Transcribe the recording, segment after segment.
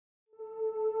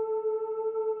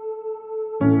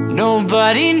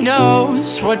Nobody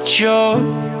knows what you're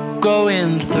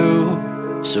going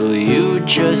through, so you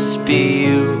just be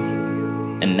you,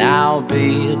 and I'll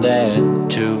be there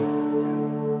too.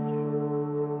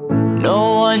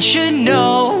 No one should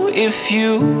know if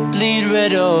you bleed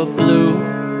red or blue.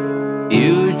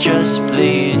 You just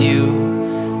bleed you,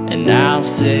 and I'll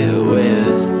sit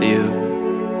with you.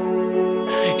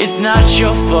 It's not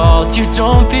your fault, you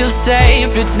don't feel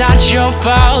safe. It's not your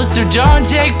fault, so don't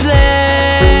take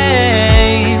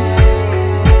blame.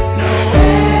 No,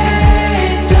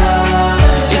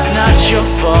 it's not your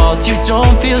fault, you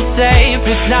don't feel safe.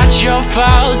 It's not your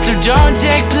fault, so don't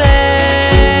take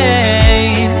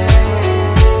blame.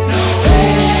 No,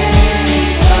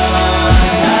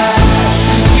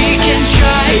 we can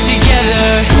try together,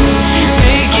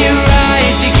 make it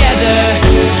right together.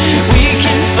 We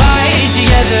can fight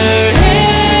together.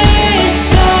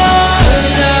 It's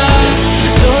on us.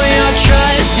 Though your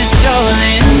trust is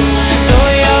stolen,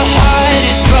 though your heart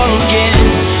is broken,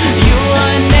 you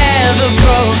are never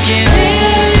broken.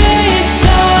 It's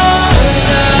on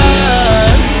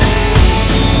us.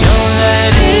 Know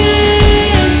that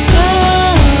it's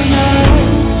on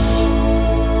us.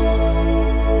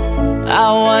 I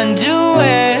wonder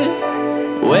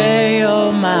where your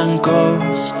mind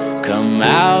goes. Come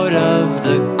out of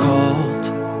the cold,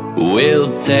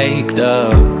 we'll take the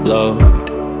load.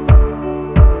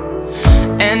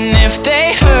 And if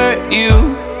they hurt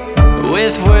you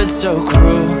with words so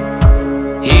cruel,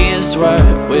 here's what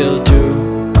we'll do.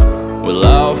 We'll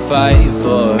all fight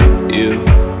for you.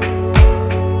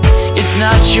 It's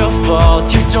not your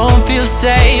fault, you don't feel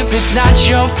safe. It's not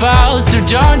your fault, so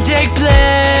don't take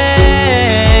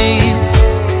blame.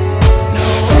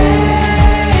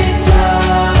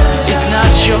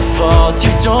 Your fault,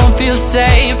 you don't feel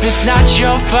safe. It's not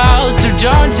your fault, so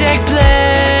don't take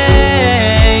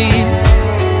blame.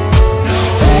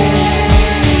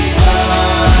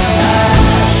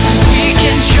 We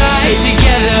can try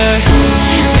together,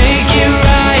 make it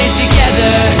right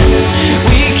together.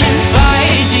 We can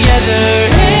fight together.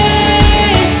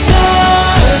 It's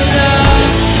on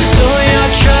us. Though your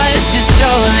trust is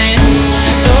stolen,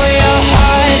 though your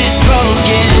heart is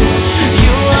broken,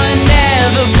 you are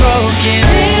never broken.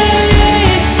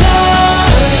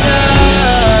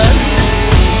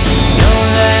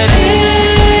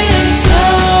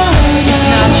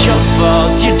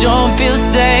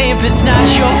 It's not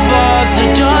your fault, so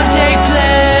don't take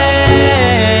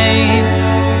blame.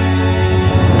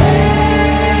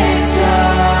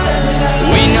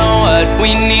 We know what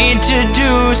we need to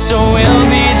do, so we'll